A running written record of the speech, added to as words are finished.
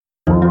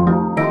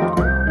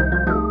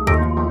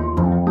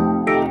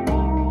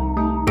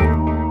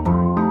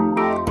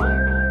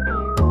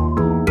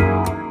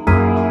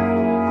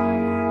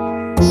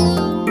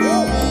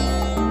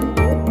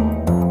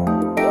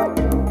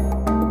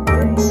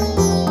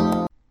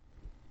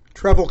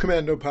Travel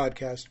Commando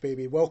podcast,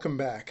 baby. Welcome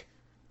back.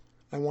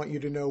 I want you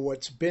to know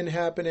what's been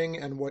happening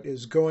and what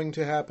is going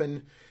to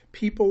happen.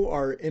 People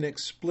are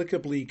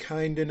inexplicably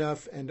kind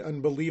enough and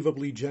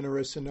unbelievably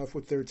generous enough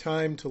with their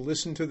time to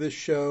listen to this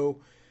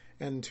show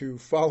and to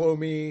follow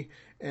me,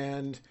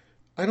 and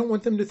I don't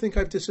want them to think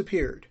I've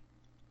disappeared.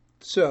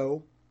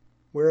 So,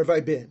 where have I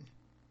been?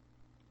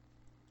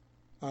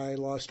 I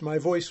lost my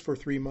voice for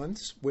 3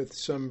 months with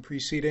some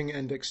preceding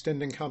and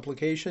extending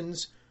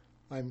complications.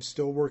 I'm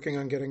still working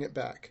on getting it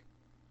back.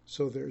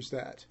 So there's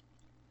that.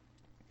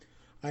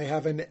 I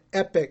have an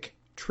epic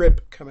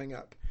trip coming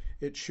up.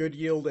 It should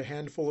yield a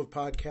handful of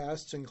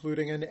podcasts,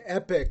 including an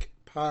epic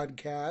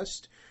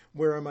podcast.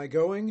 Where am I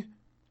going?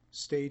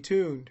 Stay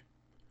tuned.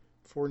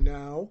 For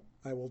now,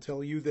 I will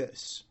tell you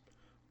this.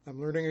 I'm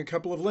learning a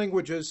couple of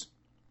languages.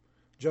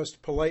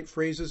 Just polite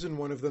phrases in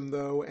one of them,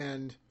 though,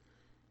 and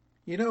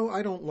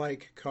I don't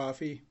like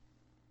coffee.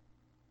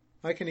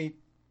 I can eat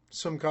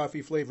some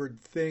coffee-flavored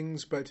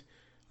things, but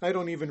I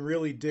don't even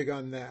really dig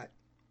on that.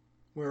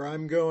 Where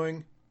I'm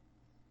going,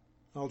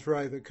 I'll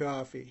try the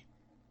coffee.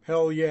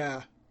 Hell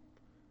yeah.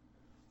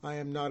 I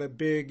am not a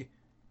big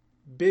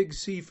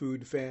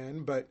seafood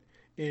fan, but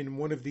in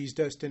one of these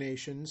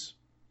destinations,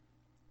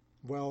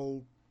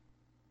 well,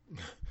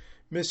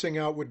 missing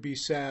out would be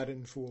sad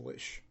and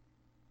foolish.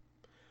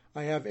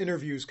 I have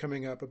interviews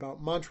coming up about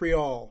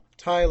Montreal,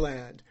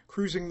 Thailand,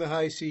 cruising the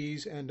high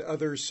seas, and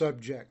other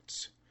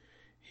subjects.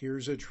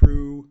 Here's a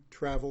true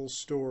travel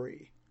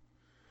story.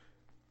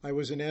 I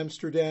was in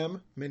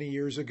Amsterdam many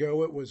years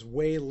ago. It was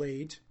way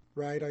late,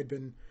 right? I'd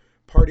been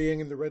partying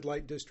in the red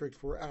light district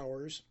for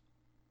hours.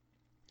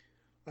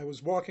 I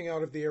was walking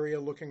out of the area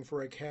looking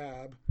for a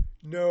cab.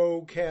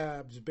 No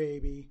cabs,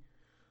 baby.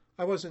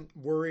 I wasn't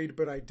worried,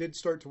 but I did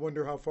start to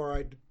wonder how far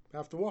I'd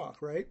have to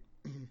walk, right?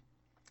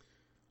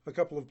 A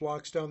couple of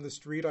blocks down the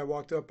street, I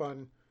walked up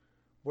on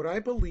what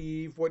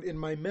in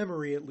my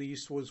memory at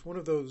least, was one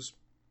of those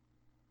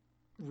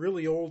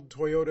really old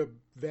Toyota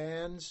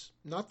vans,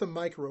 not the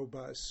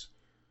microbus,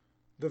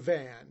 the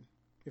van,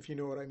 if you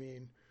know what I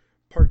mean,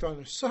 parked on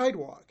a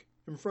sidewalk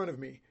in front of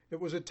me. It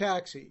was a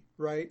taxi,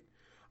 right?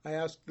 I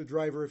asked the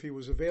driver if he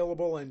was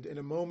available, and in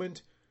a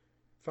moment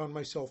found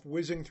myself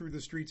whizzing through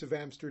the streets of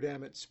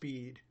Amsterdam at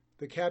speed.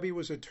 The cabbie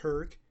was a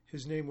Turk.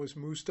 His name was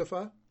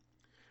Mustafa.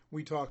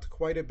 We talked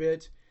quite a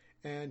bit,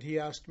 and he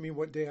asked me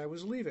what day I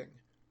was leaving.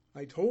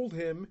 I told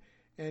him,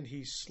 and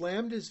he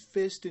slammed his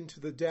fist into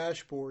the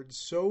dashboard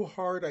so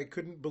hard I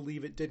couldn't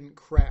believe it didn't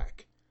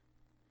crack.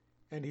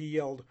 And he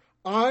yelled,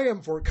 "I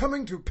am for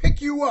coming to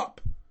pick you up!"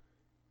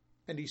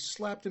 And he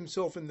slapped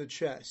himself in the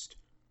chest.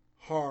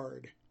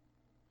 Hard.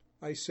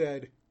 I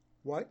said,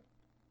 "What?"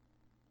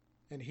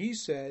 And he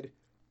said,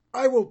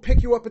 "I will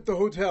pick you up at the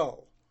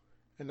hotel."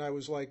 And I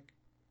was like,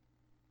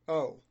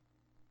 "Oh,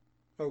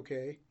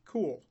 okay,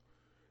 cool."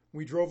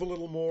 We drove a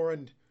little more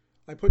and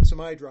I put some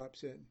eye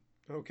drops in,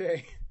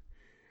 okay?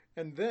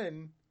 And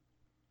then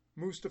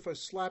Mustafa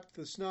slapped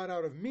the snot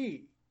out of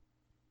me,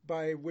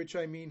 by which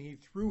I mean he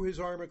threw his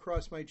arm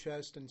across my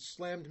chest and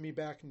slammed me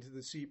back into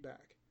the seat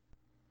back.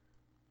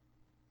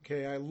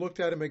 Okay, I looked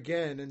at him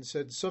again and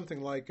said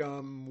something like,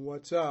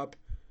 "What's up,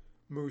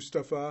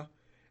 Mustafa?"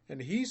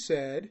 And he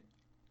said,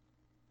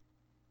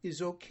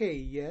 "Is okay,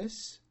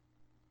 yes?"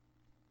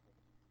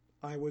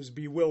 I was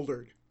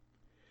bewildered.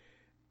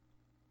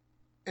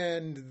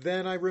 And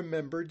then I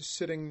remembered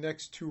sitting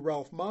next to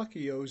Ralph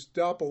Macchio's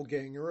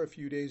doppelganger a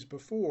few days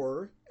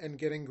before and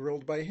getting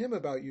grilled by him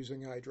about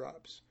using eye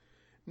drops.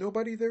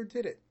 Nobody there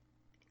did it.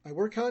 I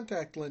wear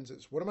contact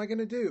lenses. What am I going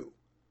to do?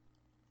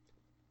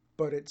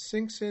 But it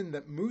sinks in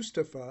that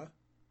Mustafa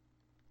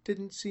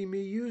didn't see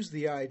me use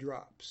the eye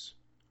drops.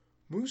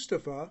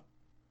 Mustafa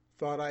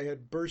thought I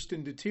had burst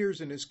into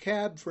tears in his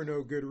cab for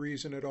no good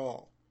reason at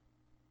all.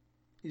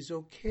 Is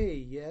okay,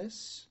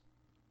 yes?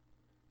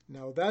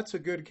 Now that's a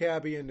good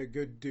cabbie and a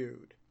good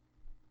dude.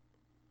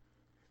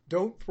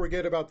 Don't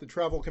forget about the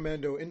Travel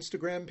Commando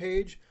Instagram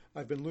page.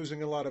 I've been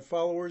losing a lot of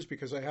followers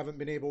because I haven't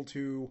been able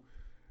to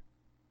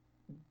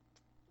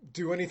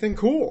do anything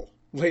cool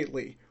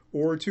lately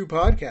or to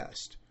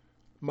podcast.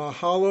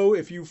 Mahalo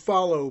if you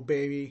follow,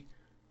 baby.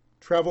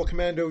 Travel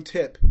Commando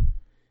tip.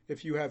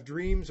 If you have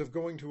dreams of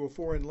going to a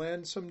foreign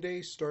land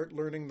someday, start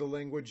learning the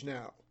language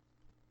now.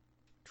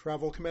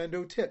 Travel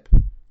Commando tip.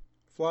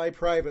 Fly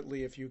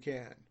privately if you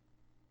can.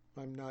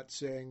 I'm not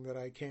saying that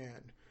I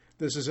can.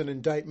 This is an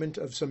indictment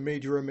of some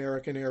major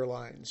American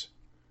airlines.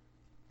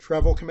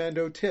 Travel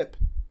Commando tip.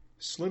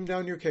 Slim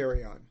down your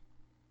carry-on.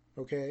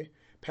 Okay?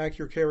 Pack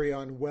your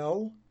carry-on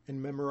well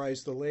and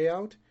memorize the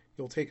layout.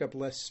 You'll take up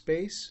less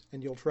space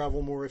and you'll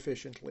travel more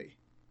efficiently.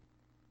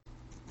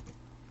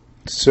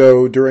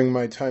 So during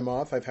my time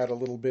off, I've had a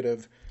little bit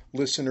of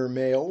listener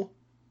mail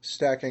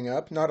stacking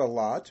up. Not a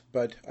lot,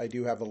 but I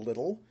do have a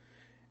little.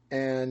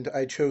 And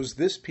I chose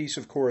this piece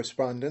of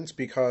correspondence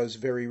because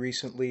very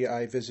recently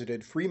I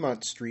visited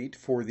Fremont Street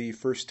for the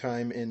first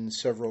time in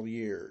several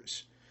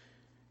years.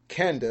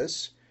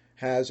 Candace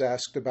has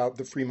asked about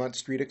the Fremont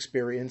Street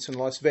experience in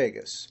Las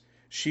Vegas.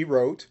 She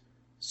wrote,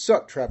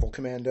 "Sup, Travel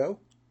Commando."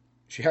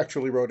 She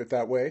actually wrote it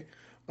that way.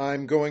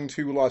 I'm going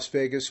to Las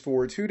Vegas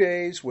for 2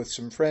 days with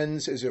some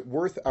friends. Is it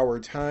worth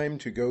our time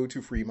to go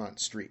to Fremont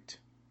Street?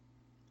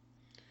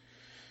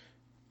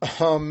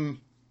 Um,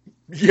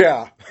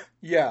 yeah,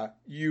 yeah,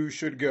 you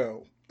should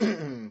go.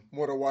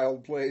 What a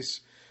wild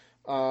place.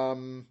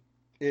 Um,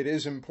 it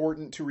is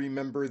important to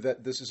remember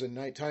that this is a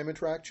nighttime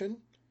attraction.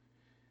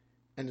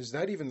 And is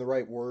that even the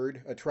right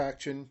word?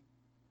 Attraction?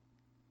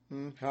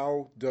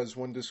 How does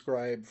one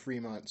describe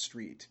Fremont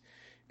Street?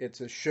 It's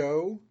a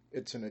show,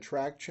 it's an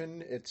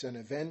attraction, it's an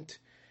event,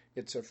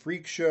 it's a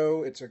freak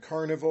show, it's a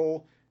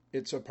carnival,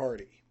 it's a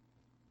party.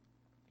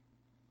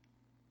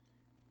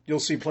 You'll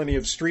see plenty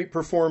of street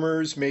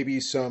performers, maybe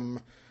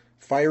some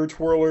fire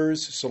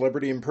twirlers,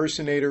 celebrity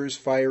impersonators,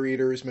 fire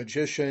eaters,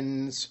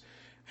 magicians.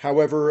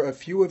 However, a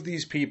few of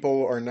these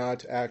people are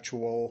not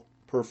actual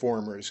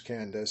performers,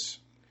 Candace.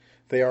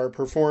 They are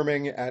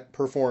performing at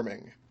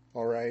performing,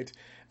 all right?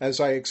 As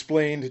I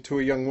explained to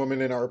a young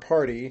woman in our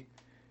party,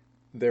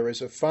 there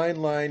is a fine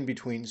line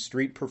between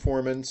street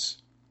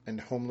performance and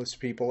homeless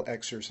people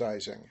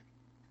exercising.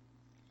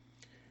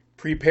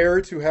 Prepare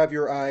to have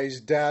your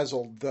eyes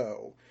dazzled,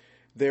 though.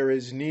 There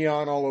is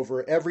neon all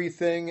over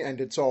everything,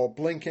 and it's all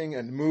blinking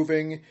and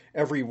moving.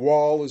 Every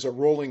wall is a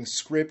rolling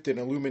script in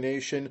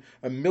illumination,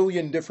 a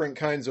million different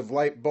kinds of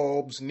light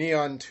bulbs,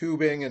 neon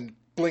tubing, and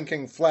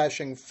blinking,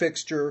 flashing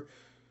fixture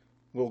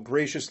will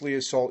graciously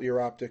assault your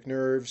optic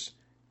nerves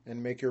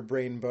and make your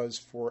brain buzz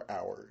for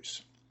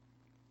hours.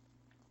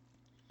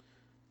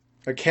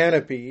 A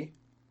canopy,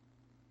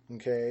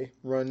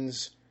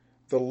 runs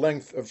the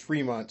length of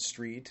Fremont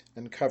Street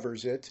and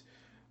covers it.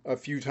 A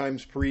few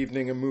times per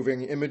evening, a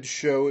moving image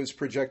show is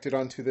projected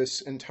onto this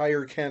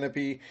entire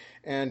canopy,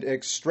 and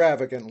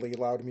extravagantly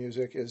loud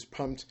music is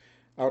pumped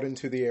out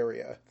into the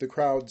area. The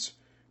crowds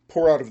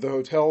pour out of the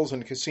hotels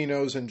and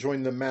casinos and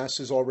join the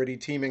masses already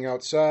teeming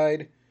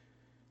outside.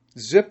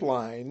 Zip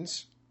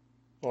lines,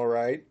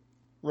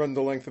 run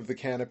the length of the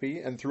canopy,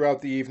 and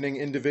throughout the evening,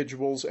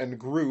 individuals and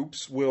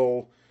groups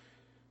will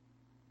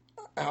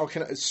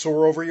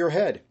soar over your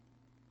head.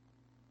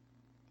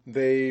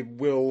 They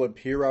will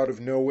appear out of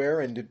nowhere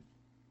and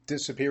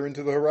disappear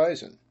into the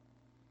horizon.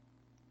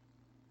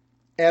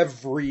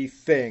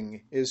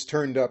 Everything is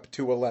turned up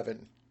to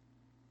 11.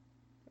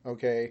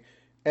 Okay?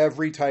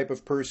 Every type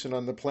of person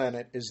on the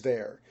planet is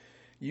there.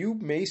 You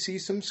may see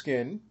some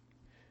skin.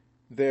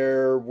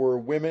 There were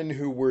women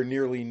who were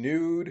nearly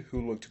nude,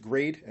 who looked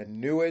great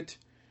and knew it.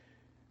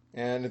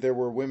 And there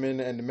were women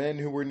and men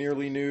who were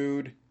nearly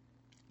nude,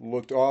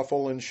 looked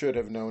awful and should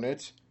have known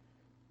it.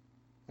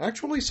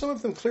 Actually, some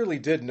of them clearly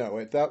did know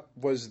it. That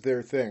was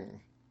their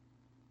thing.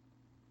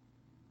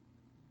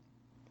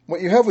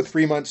 What you have with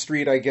Fremont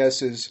Street, I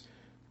guess, is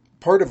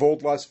part of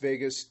old Las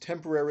Vegas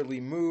temporarily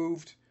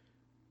moved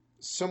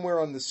somewhere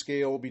on the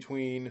scale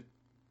between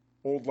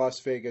old Las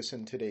Vegas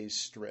and today's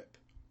Strip.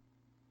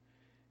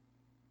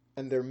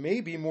 And there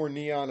may be more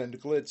neon and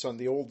glitz on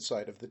the old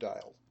side of the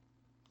dial.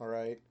 All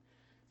right?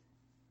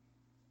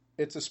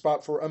 It's a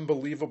spot for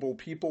unbelievable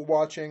people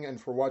watching and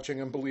for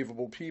watching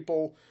unbelievable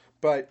people.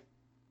 But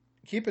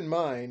keep in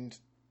mind,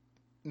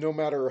 no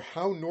matter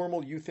how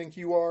normal you think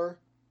you are,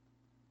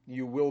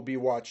 you will be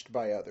watched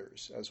by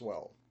others as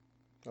well.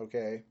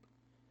 Okay?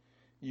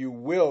 You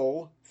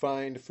will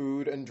find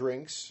food and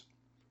drinks.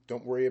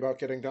 Don't worry about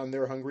getting down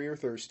there hungry or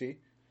thirsty.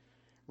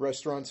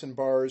 Restaurants and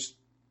bars...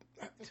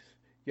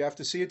 You have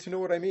to see it to know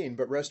what I mean,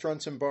 but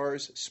restaurants and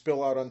bars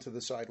spill out onto the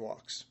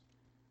sidewalks.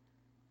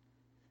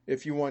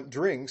 If you want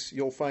drinks,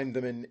 you'll find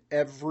them in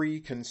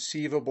every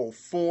conceivable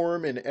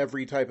form, in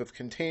every type of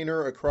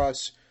container,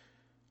 across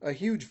a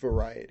huge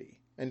variety.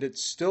 And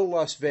it's still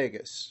Las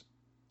Vegas.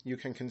 You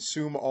can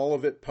consume all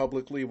of it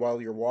publicly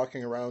while you're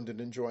walking around and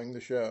enjoying the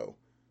show.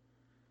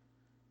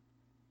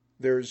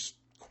 There's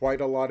quite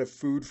a lot of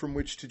food from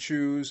which to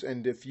choose,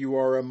 and if you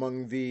are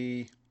among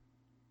the...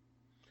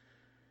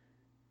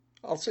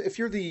 I'll say, if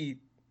you're the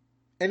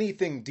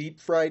anything deep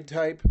fried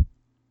type,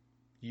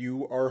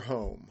 you are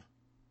home.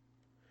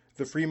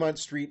 The Fremont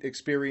Street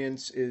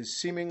experience is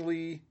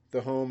seemingly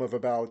the home of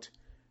about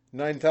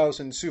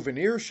 9,000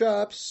 souvenir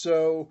shops,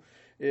 so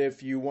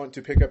if you want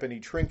to pick up any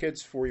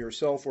trinkets for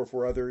yourself or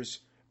for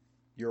others,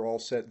 you're all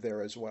set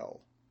there as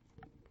well.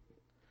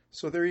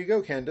 So there you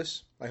go,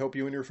 Candace. I hope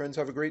you and your friends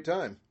have a great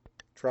time.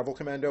 Travel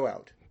Commando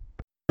out.